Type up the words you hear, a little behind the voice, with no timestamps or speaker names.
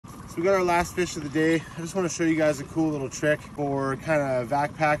So we got our last fish of the day. I just want to show you guys a cool little trick for kind of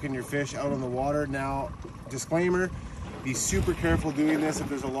backpacking your fish out on the water. Now, disclaimer, be super careful doing this if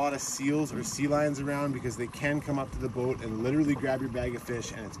there's a lot of seals or sea lions around, because they can come up to the boat and literally grab your bag of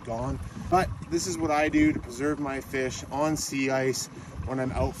fish and it's gone. But this is what I do to preserve my fish on sea ice when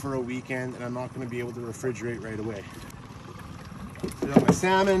I'm out for a weekend and I'm not going to be able to refrigerate right away. So got my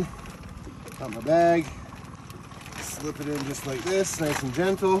salmon, got my bag, slip it in just like this, nice and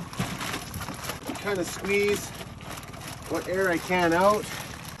gentle. Kind of squeeze what air I can out,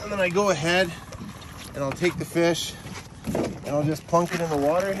 and then I go ahead and I'll take the fish and I'll just plunk it in the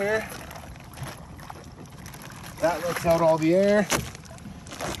water here. That lets out all the air.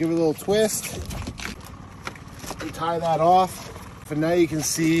 Give it a little twist and tie that off. And now you can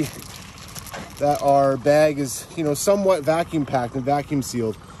see that our bag is, you know, somewhat vacuum packed and vacuum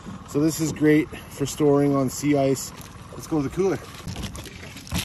sealed. So this is great for storing on sea ice. Let's go to the cooler.